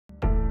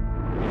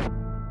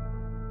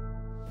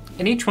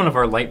In each one of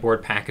our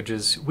Lightboard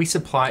packages, we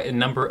supply a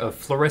number of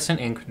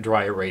fluorescent ink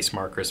dry erase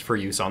markers for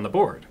use on the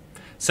board.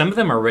 Some of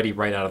them are ready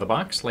right out of the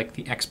box, like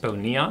the Expo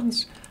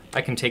Neons.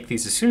 I can take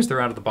these as soon as they're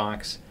out of the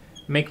box,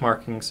 make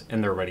markings,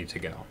 and they're ready to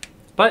go.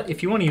 But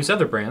if you want to use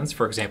other brands,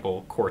 for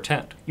example,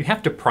 Quartet, you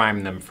have to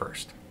prime them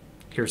first.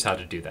 Here's how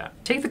to do that.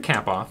 Take the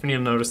cap off, and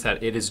you'll notice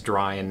that it is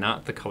dry and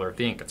not the color of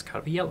the ink. It's kind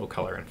of a yellow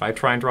color, and if I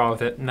try and draw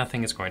with it,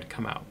 nothing is going to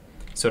come out.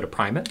 So to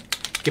prime it,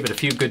 give it a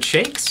few good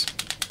shakes.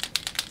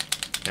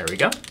 There we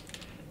go.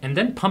 And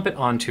then pump it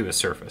onto a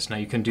surface. Now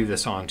you can do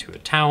this onto a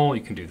towel,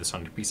 you can do this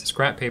onto a piece of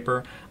scrap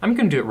paper. I'm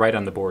going to do it right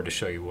on the board to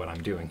show you what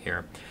I'm doing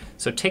here.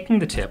 So taking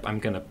the tip, I'm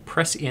going to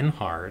press in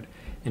hard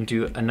and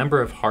do a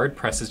number of hard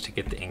presses to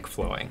get the ink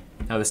flowing.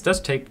 Now this does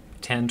take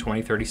 10,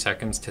 20, 30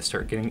 seconds to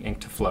start getting ink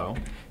to flow.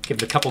 Give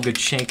it a couple good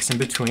shakes in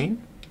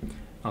between.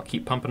 I'll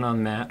keep pumping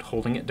on that,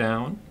 holding it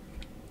down.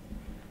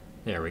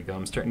 There we go,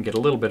 I'm starting to get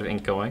a little bit of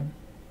ink going.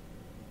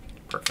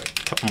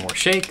 Perfect, a couple more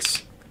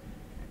shakes.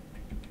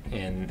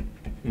 And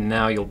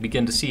now you'll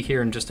begin to see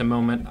here in just a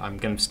moment, I'm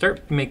going to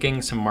start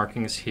making some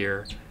markings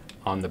here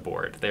on the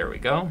board. There we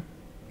go.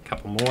 A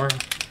couple more.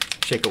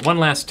 Shake it one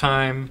last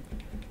time.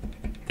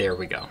 There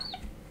we go.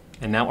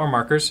 And now our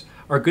markers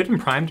are good and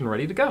primed and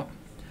ready to go.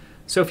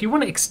 So if you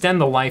want to extend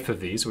the life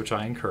of these, which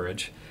I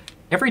encourage,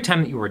 every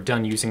time that you are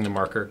done using the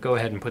marker, go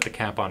ahead and put the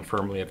cap on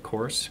firmly, of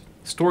course.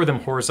 Store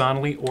them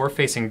horizontally or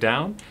facing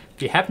down.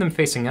 If you have them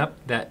facing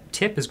up, that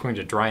tip is going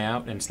to dry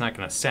out and it's not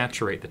going to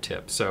saturate the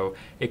tip. So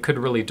it could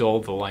really dull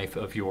the life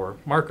of your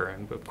marker.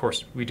 And of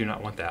course, we do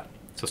not want that.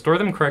 So store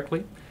them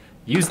correctly,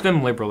 use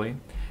them liberally,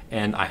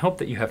 and I hope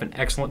that you have an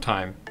excellent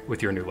time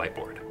with your new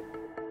Lightboard.